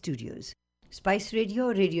in the studios. Spice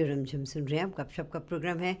Radio Rimjhim सुन रहे हैं. आप गपशप का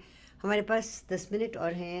programme है. हमारे पास 10 minute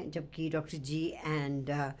और हैं, जबकि doctor ji and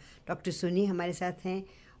doctor Soni हमारे साथ हैं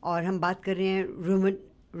और हम बात कर रहे हैं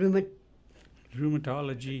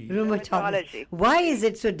Rheumatology. Why is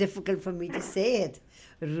it so difficult for me to say it?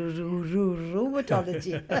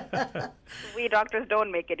 Rheumatology. We doctors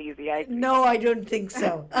don't make it easy. I agree. No, I don't think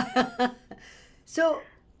so. So,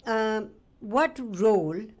 what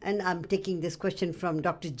role, and I'm taking this question from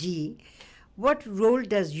Dr. G, what role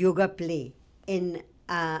does yoga play in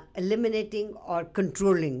eliminating or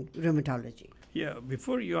controlling rheumatology? Yeah,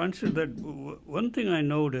 before you answer that, one thing I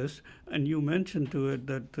noticed, and you mentioned to it,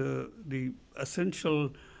 that the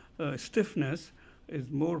essential stiffness is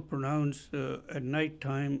more pronounced at night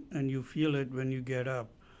time, and you feel it when you get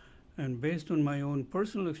up. And based on my own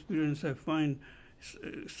personal experience, I find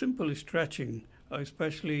simple stretching,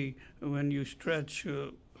 especially when you stretch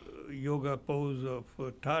yoga pose of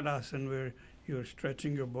Tadasana, where you're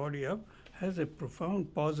stretching your body up, has a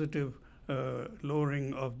profound positive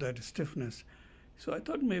lowering of that stiffness. So I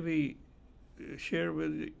thought maybe share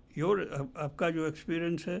with your आपका जो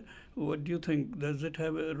experience है, what do you think? Does it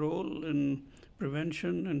have a role in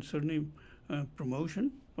prevention and certainly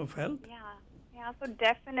promotion of health? Yeah, so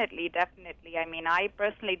definitely. I mean, I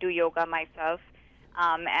personally do yoga myself,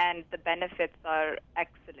 and the benefits are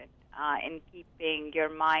excellent in keeping your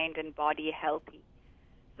mind and body healthy.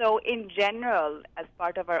 So in general, as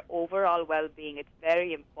part of our overall well-being, it's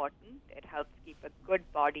very important. It helps keep a good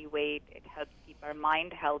body weight. It helps keep our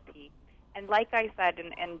mind healthy. And like I said,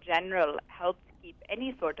 in general, helps keep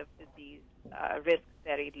any sort of disease risk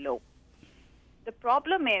very low. The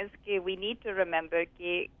problem is that we need to remember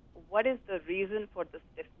what is the reason for the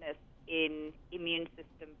stiffness in immune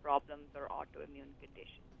system problems or autoimmune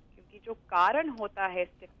conditions. क्योंकि जो कारण होता है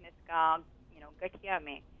stiffness का, गठिया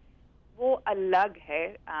में, वो अलग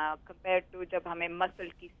है compared to जब हमें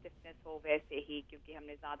muscle की stiffness हो वैसे ही, क्योंकि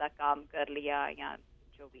हमने ज़्यादा काम कर लिया या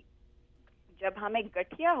जो भी. जब हमें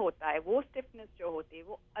गठिया होता है, वो stiffness जो होती है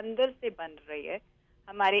वो अंदर से बन रही है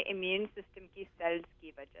हमारे immune system की cells की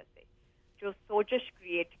वजह से, जो सोजश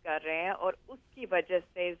क्रिएट कर रहे हैं, और उसकी वजह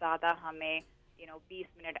से ज़्यादा हमें 20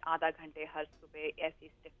 मिनट आधा घंटे हर सुबह ऐसी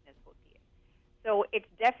stiffness होती है. So it's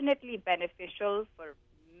definitely beneficial for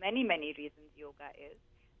many reasons yoga is.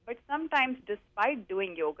 But sometimes despite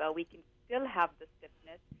doing yoga, we can still have the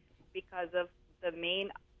stiffness because of the main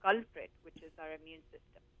culprit, which is our immune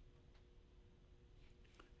system.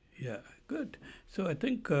 Yeah, good. So I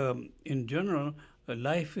think in general, a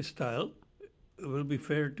lifestyle will be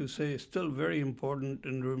fair to say is still very important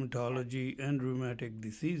in rheumatology and rheumatic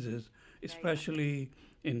diseases, especially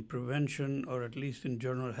in prevention or at least in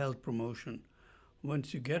general health promotion.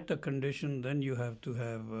 Once you get the condition, then you have to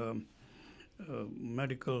have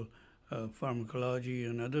medical pharmacology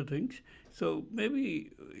and other things. So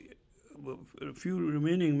maybe a few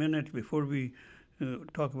remaining minutes before we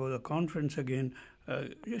talk about the conference again,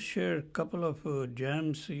 just share a couple of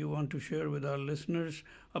gems you want to share with our listeners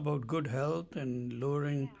about good health and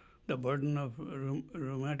lowering the burden of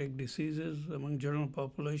rheumatic diseases among general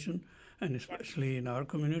population and especially in our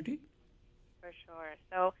community. For sure.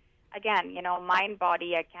 So again, mind,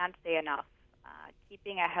 body, I can't say enough.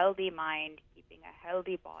 Keeping a healthy mind, keeping a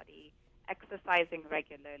healthy body, exercising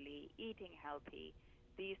regularly, eating healthy,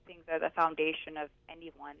 these things are the foundation of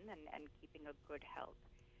anyone and keeping a good health.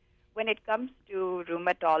 When it comes to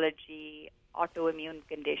rheumatology, autoimmune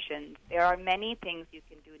conditions, there are many things you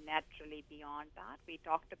can do naturally beyond that. We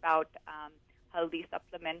talked about healthy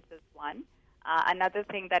supplements as one. Another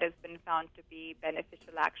thing that has been found to be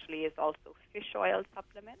beneficial actually is also fish oil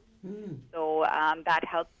supplements. So that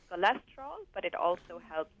helps cholesterol, but it also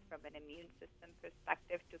helps from an immune system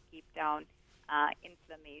perspective to keep down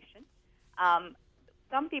inflammation.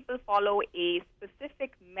 Some people follow a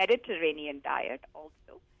specific Mediterranean diet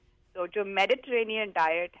also. So जो Mediterranean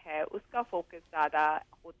diet है उसका focus ज़्यादा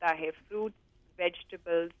होता है fruits,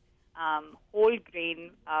 vegetables, whole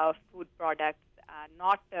grain food products,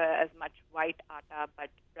 not as much white atta but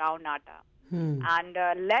brown atta, and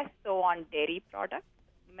less so on dairy products.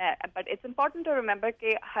 But it's important to remember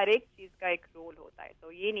कि हर एक चीज़ का एक role होता है.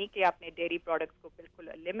 So ये नहीं कि आपने dairy products को बिल्कुल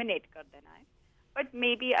eliminate कर देना है, but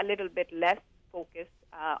maybe a little bit less focus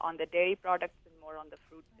on the dairy products and more on the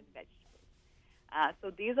fruits and vegetables.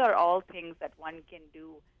 So these are all things that one can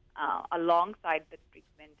do alongside the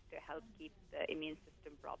treatment to help keep the immune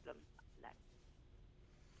system problem less.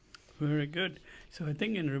 Very good. So I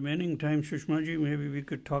think in remaining time, Shushmaji, maybe we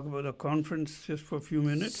could talk about the conference just for a few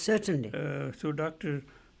minutes. Certainly. So Dr.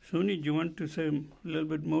 Soni, do you want to say a little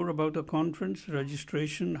bit more about the conference,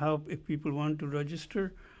 registration, how if people want to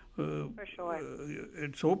register? For sure.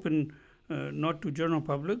 It's open not to general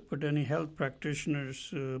public, but any health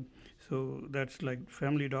practitioners. So that's like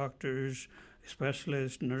family doctors,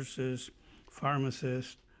 specialists, nurses,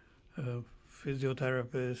 pharmacists,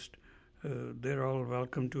 physiotherapists. They're all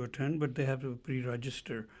welcome to attend, but they have to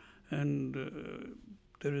pre-register. And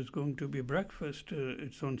there is going to be breakfast.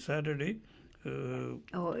 It's on Saturday.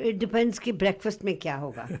 It depends कि breakfast में क्या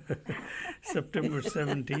होगा. September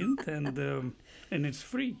 17th, and it's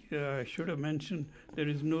free. I should have mentioned there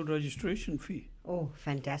is no registration fee. Oh,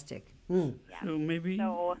 fantastic. So maybe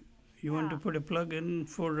you want to put a plug in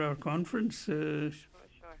for our conference? For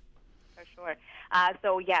sure.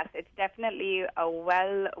 So yes, it's definitely a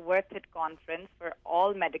well worth it conference for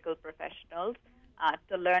all medical professionals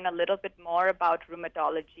to learn a little bit more about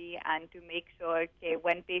rheumatology and to make sure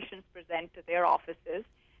when patients present to their offices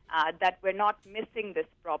that we're not missing this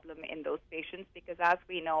problem in those patients, because as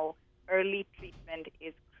we know, early treatment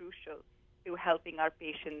is crucial to helping our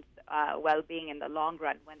patients' well-being in the long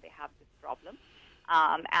run when they have this problem.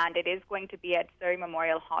 And it is going to be at Surrey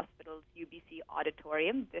Memorial Hospital's UBC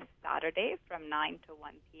Auditorium this Saturday from 9 to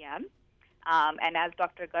 1 p.m. And as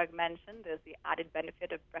Dr. Garg mentioned, there's the added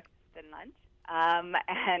benefit of breakfast and lunch.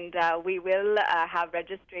 And we will have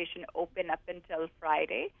registration open up until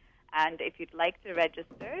Friday. And if you'd like to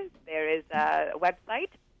register, there is a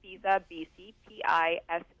website, PISABC,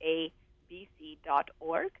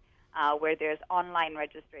 PISABC.org, where there's online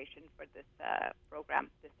registration for this program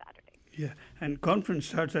this Saturday. Yeah, and conference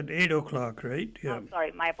starts at 8 o'clock, right? Yeah. Oh,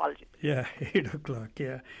 sorry, my apologies. Yeah, 8 o'clock,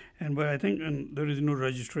 yeah. But I think there is no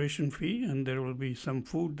registration fee, and there will be some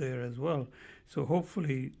food there as well. So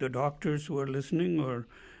hopefully the doctors who are listening, or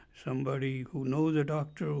somebody who knows a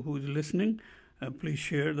doctor who's listening, please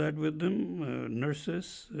share that with them,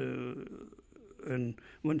 nurses. And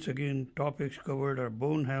once again, topics covered are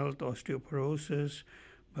bone health, osteoporosis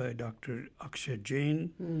by Dr. Akshay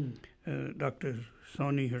Jain. Dr.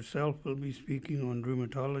 Soni herself will be speaking on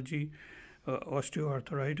rheumatology,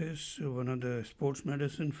 osteoarthritis, one of the sports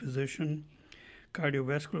medicine physician,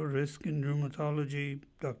 cardiovascular risk in rheumatology,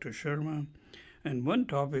 Dr. Sharma, And one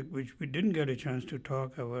topic which we didn't get a chance to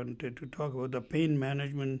talk, I wanted to talk about the pain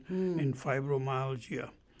management in fibromyalgia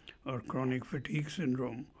or chronic fatigue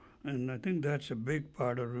syndrome. And I think that's a big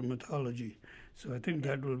part of rheumatology. So I think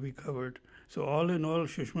that will be covered. So all in all,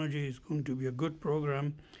 Shushma ji is going to be a good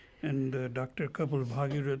program. And Dr. Kapil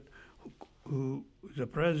Bhagirath, who is the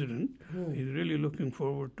president, is really looking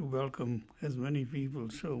forward to welcome as many people.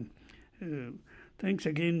 So thanks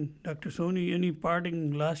again, Dr. Soni. Any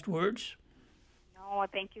parting last words? No,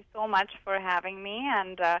 thank you so much for having me,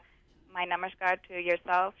 and my namaskar to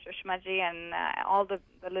yourself, Shushma ji, and all the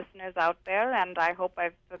listeners out there, and I hope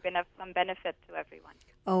I've been of some benefit to everyone.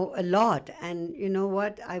 Oh, a lot. And you know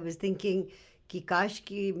what? I was thinking कि काश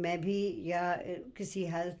कि मैं भी या किसी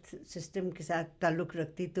health system के साथ ताल्लुक़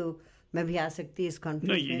रखती तो मैं भी आ सकती इस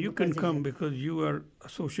कॉन्फ्रेंस में. No, you can come because you are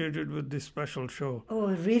associated with this special show. Oh,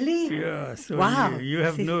 really? Yeah, so wow. you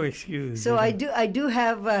have no excuse. So I do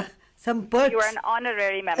have some perks. You are an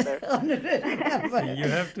honorary member. Honorary member. So you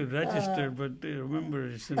have to register, but remember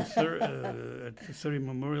it's in at Surrey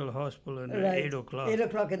Memorial Hospital at 8 o'clock. 8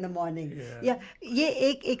 o'clock in the morning. Yeah. ये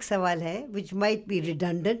एक सवाल है which might be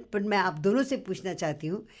redundant, but मैं आप दोनों से पूछना चाहती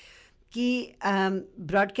हूँ कि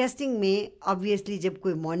ब्रॉडकास्टिंग में ऑब्वियसली जब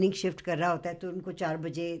कोई मॉर्निंग शिफ्ट कर रहा होता है तो उनको 4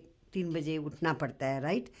 बजे 3 बजे उठना पड़ता है,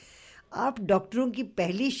 राइट? आप डॉक्टरों की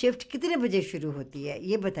पहली शिफ्ट कितने बजे शुरू होती है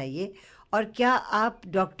ये बताइए. और क्या आप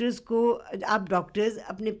डॉक्टर्स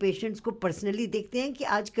अपने पेशेंट्स को पर्सनली देखते हैं कि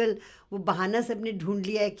आजकल वो बहाना सबने ढूंढ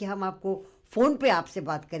लिया है कि हम आपको फ़ोन पे आपसे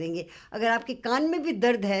बात करेंगे, अगर आपके कान में भी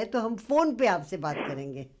दर्द है तो हम फ़ोन पे आपसे बात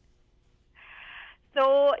करेंगे? So,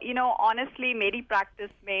 honestly, मेरी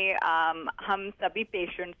practice में हम सभी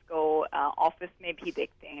patients को office में भी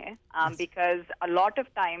देखते हैं because a lot of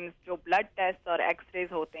times जो blood tests और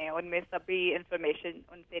x-rays होते हैं उनमें सभी information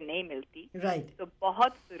उनसे नहीं मिलती. Right. So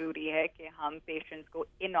बहुत ज़रूरी है कि हम patients को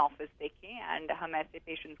in office देखें and हम ऐसे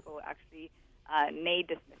patients को actually नहीं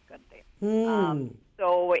dismiss करते. So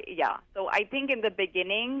I think in the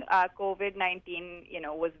beginning COVID-19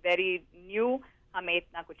 was very new. हमें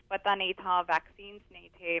इतना कुछ पता नहीं था, वैक्सीन्स नहीं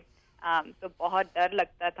थे, तो बहुत डर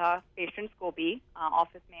लगता था पेशेंट्स को भी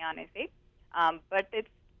ऑफिस में आने से, but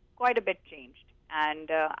it's quite a bit changed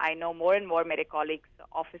and I know more and more मेरे कॉलीग्स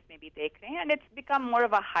ऑफिस में भी देख रहे हैं and it's become more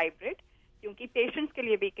of a hybrid क्योंकि पेशेंट्स के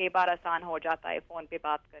लिए भी कई बार आसान हो जाता है फ़ोन पे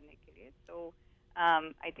बात करने के लिए. So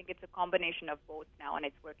I think it's a combination of both now and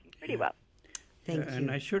it's working pretty well. Thank you. And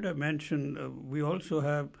I should have mentioned, we also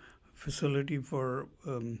have facility for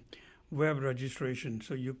web registration,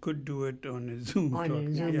 so you could do it on a Zoom.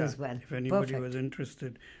 Zoom as well. If anybody Perfect. was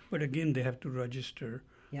interested. But again, they have to register.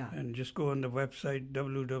 Yeah. And just go on the website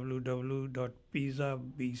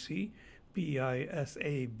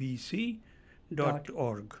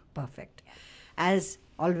www.pisabc.org. Perfect. As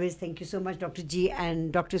always, thank you so much, Dr. G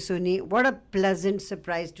and Dr. Soni. What a pleasant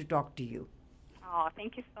surprise to talk to you. Oh,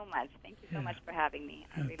 thank you so much. Thank you so much for having me.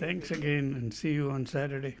 Thanks again and see you on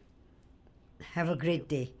Saturday. Have a great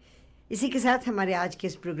day. इसी के साथ हमारे आज के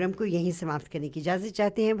इस programme को यहीं समाप्त करने की इजाज़त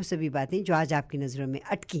चाहते हैं. वो सभी बातें जो आज आपकी नज़रों में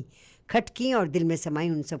अटकी खटकी और दिल में समाई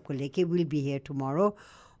उन सबको लेके विल बी हियर टुमारो.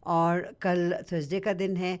 और कल थर्सडे का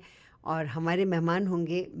दिन है और हमारे मेहमान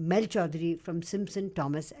होंगे Mel Chaudhary from Simpson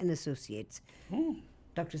Thomas and associates.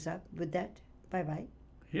 Doctor साहब, with that bye bye.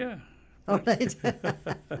 Yeah. All right.